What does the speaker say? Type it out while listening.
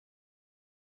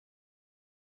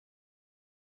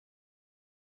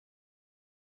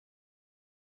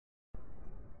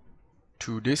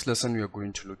Today's lesson we are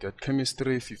going to look at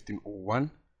Chemistry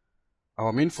 1501.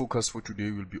 Our main focus for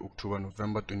today will be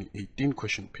October-November 2018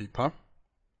 question paper.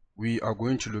 We are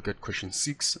going to look at question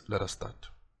 6. Let us start.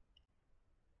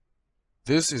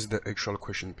 This is the actual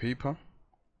question paper.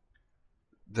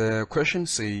 The question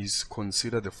says,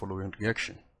 consider the following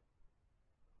reaction.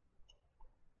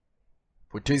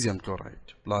 Potassium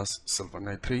chloride plus silver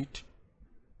nitrate.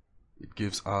 It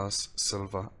gives us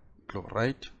silver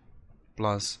chloride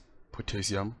plus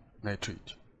potassium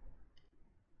nitrate.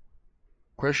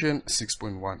 Question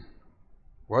 6.1.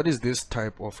 What is this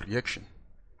type of reaction?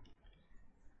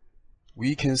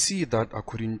 We can see that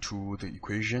according to the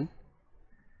equation,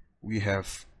 we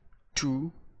have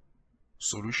two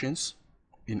solutions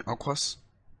in aqueous.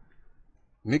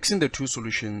 Mixing the two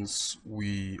solutions,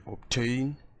 we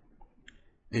obtain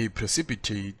a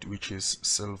precipitate which is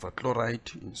silver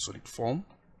chloride in solid form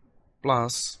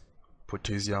plus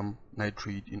potassium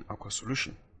nitrate in aqueous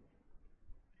solution.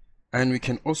 And we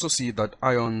can also see that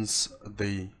ions,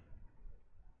 they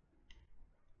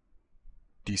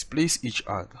displace each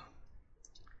other.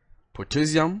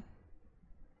 Potassium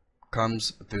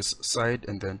comes this side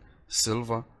and then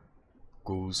silver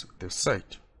goes this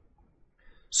side.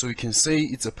 So we can say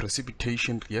it's a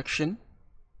precipitation reaction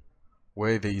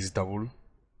where there is double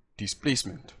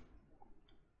displacement.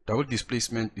 Double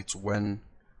displacement is when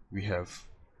we have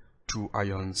two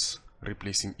ions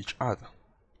replacing each other.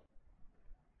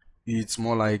 It's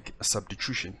more like a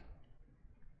substitution.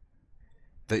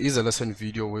 There is a lesson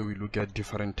video where we look at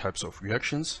different types of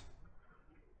reactions.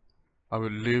 I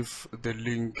will leave the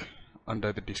link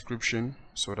under the description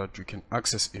so that you can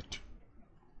access it.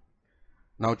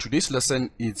 Now today's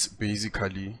lesson is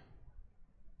basically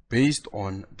based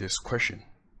on this question.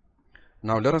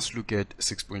 Now let us look at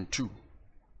 6.2.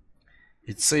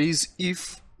 It says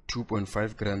if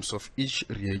 2.5 grams of each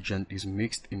reagent is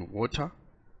mixed in water,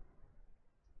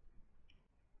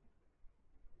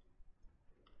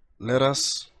 let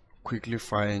us quickly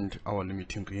find our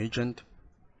limiting reagent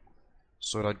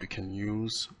so that we can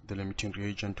use the limiting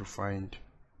reagent to find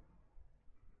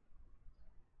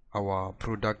our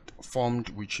product formed,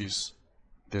 which is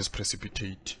this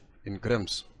precipitate in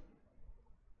grams.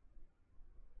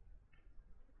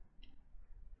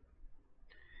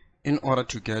 In order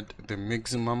to get the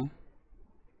maximum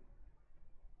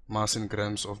mass in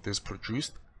grams of this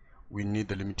produced, we need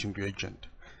the limiting reagent.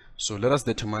 So let us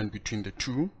determine between the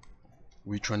two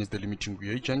which one is the limiting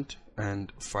reagent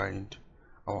and find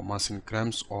our mass in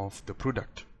grams of the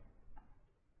product.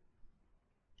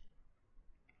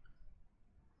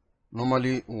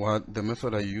 Normally, what the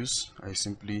method I use, I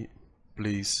simply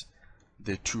place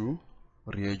the two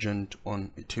reagent on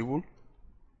a table,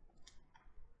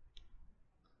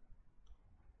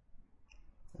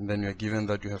 and then you are given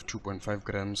that you have 2.5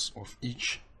 grams of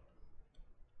each.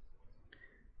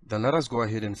 Then let us go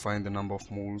ahead and find the number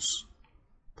of moles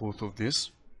both of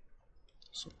this.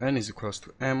 So N is equals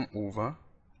to M over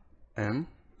M.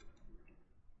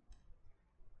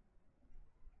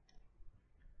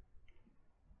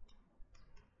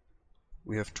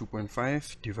 We have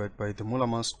 2.5 divided by the molar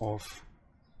mass of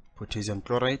potassium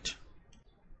chloride.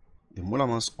 The molar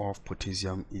mass of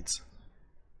potassium is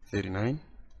 39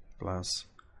 plus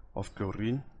of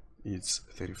chlorine is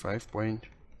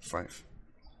 35.5.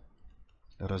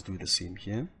 Let us do the same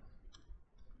here.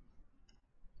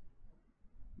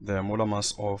 The molar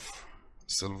mass of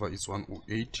silver is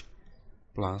 108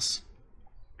 plus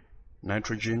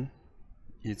nitrogen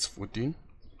is 14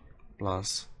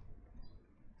 plus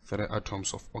 3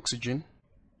 atoms of oxygen,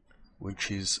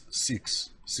 which is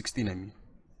 16 I mean.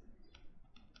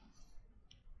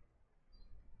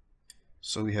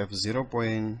 So we have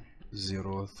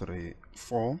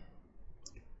 0.034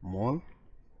 mole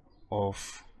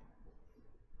of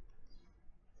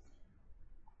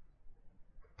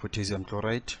potassium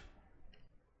chloride,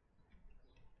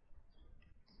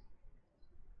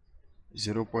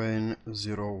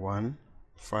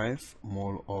 0.015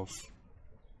 mole of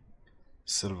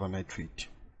silver nitrate.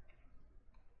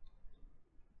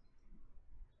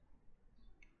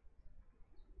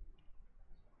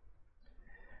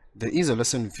 There is a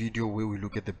lesson video where we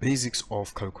look at the basics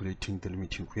of calculating the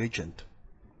limiting reagent.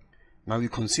 Now we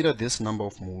consider this number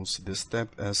of moles, this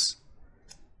step, as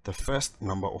the first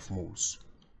number of moles.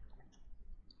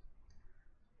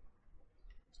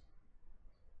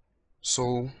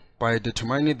 So by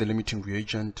determining the limiting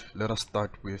reagent, let us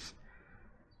start with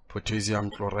potassium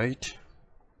chloride.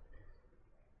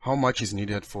 How much is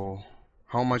needed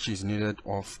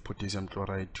of potassium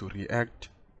chloride to react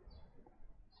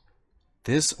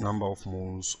this number of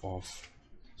moles of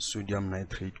sodium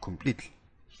nitrate completely?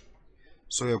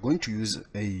 So we are going to use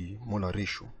a molar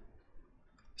ratio.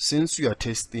 Since we are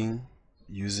testing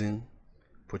using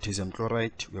potassium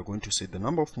chloride, we are going to say the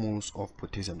number of moles of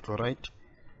potassium chloride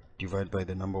divided by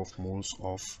the number of moles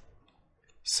of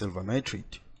silver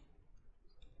nitrate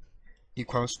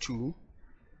equals to,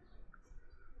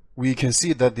 we can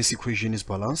see that this equation is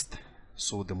balanced,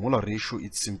 so the molar ratio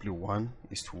is simply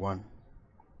 1:1.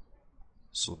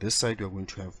 So this side we are going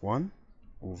to have 1/1.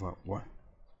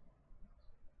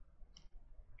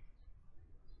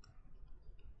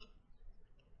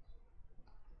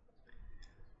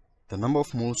 The number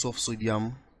of moles of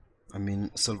silver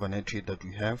nitrate that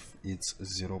we have is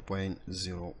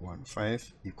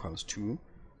 0.015 equals to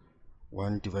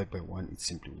 1 divided by 1 is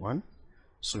simply 1.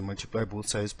 So we multiply both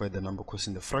sides by the number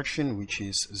causing the fraction, which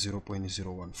is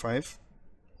 0.015.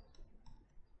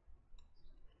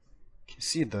 You can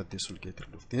see that this will get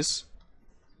rid of this.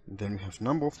 And then we have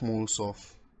number of moles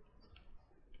of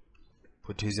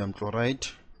potassium chloride,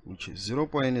 which is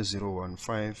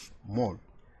 0.015 mole.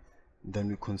 Then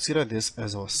we consider this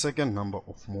as our second number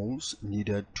of moles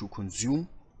needed to consume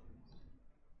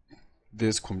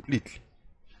this completely.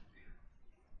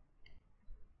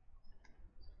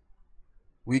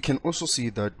 We can also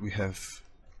see that we have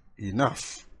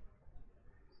enough.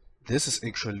 This is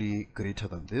actually greater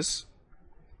than this,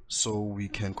 so we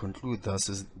can conclude that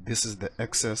this is the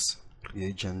excess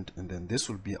reagent, and then this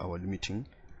will be our limiting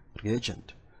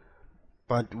reagent.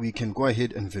 But we can go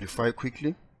ahead and verify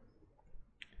quickly.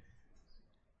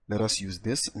 Let us use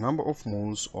this number of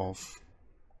moles of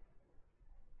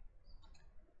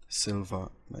silver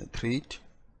nitrate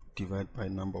divided by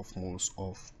number of moles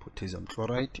of potassium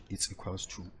chloride. It's equals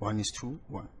to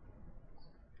 1:1.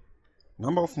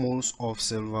 Number of moles of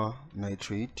silver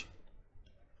nitrate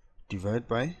divided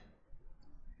by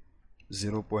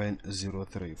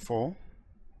 0.034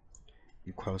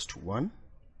 equals to 1,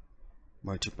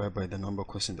 multiplied by the number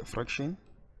causing the fraction.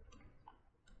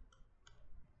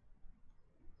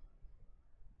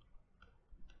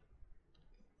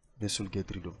 This will get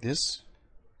rid of this.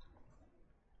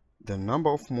 The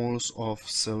number of moles of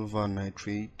silver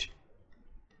nitrate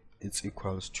is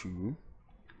equals to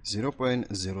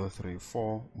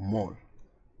 0.034 mole.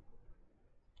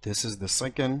 This is the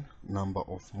second number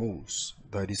of moles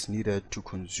that is needed to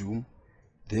consume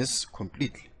this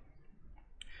completely.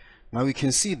 Now we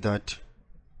can see that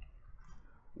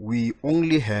we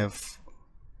only have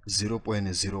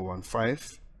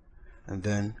 0.015, and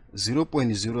then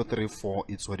 0.034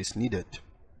 is what is needed.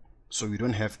 So we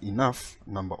don't have enough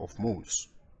number of moles.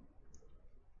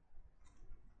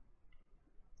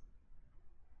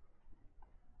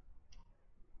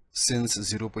 Since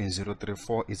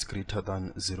 0.034 is greater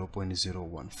than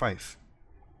 0.015.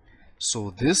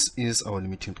 So this is our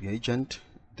limiting reagent,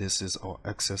 this is our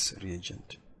excess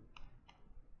reagent.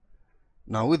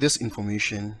 Now with this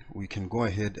information, we can go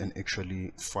ahead and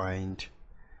actually find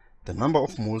the number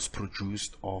of moles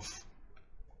produced of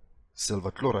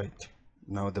silver chloride.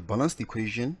 Now the balanced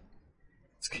equation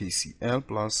is KCl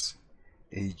plus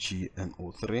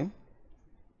AgNO3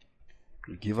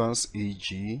 will give us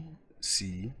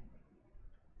AgCl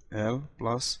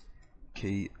plus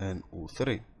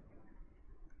KNO3.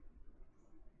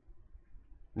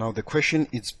 Now the question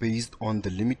is based on the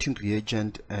limiting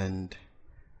reagent and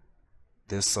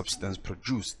the substance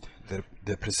produced, the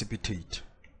precipitate.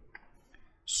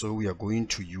 So we are going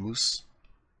to use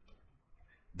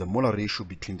the molar ratio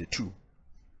between the two.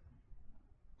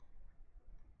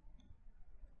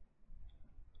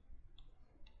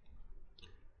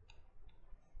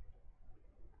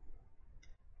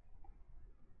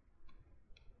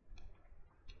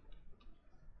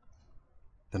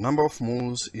 The number of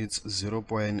moles is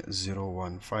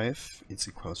 0.015. It's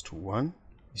equals to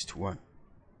 1:1.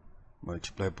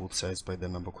 Multiply both sides by the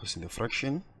number causing the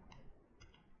fraction.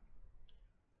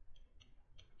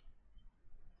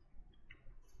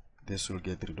 This will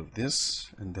get rid of this,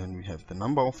 and then we have the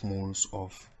number of moles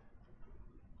of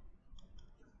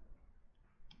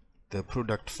the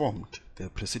product formed, the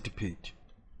precipitate.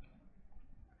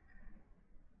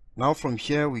 Now from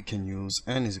here we can use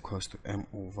N is equals to M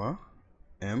over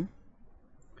M.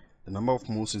 The number of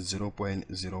moles is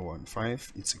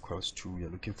 0.015. It's equals to, we are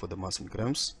looking for the mass in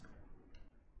grams.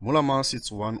 Molar mass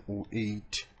is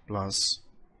 108 plus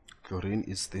chlorine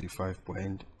is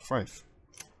 35.5.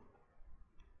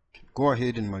 Go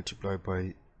ahead and multiply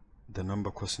by the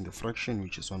number causing the fraction,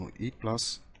 which is 108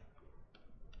 plus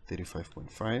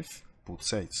 35.5, both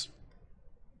sides.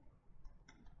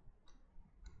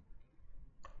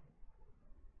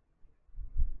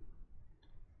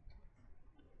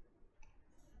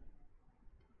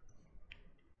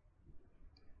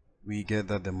 We get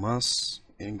that the mass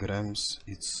in grams,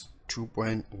 it's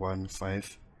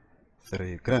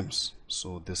 2.153 grams.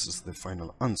 So this is the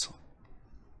final answer.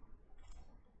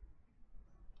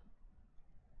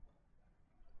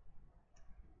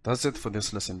 That's it for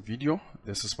this lesson video.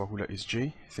 This is Bahula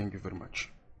SJ. Thank you very much.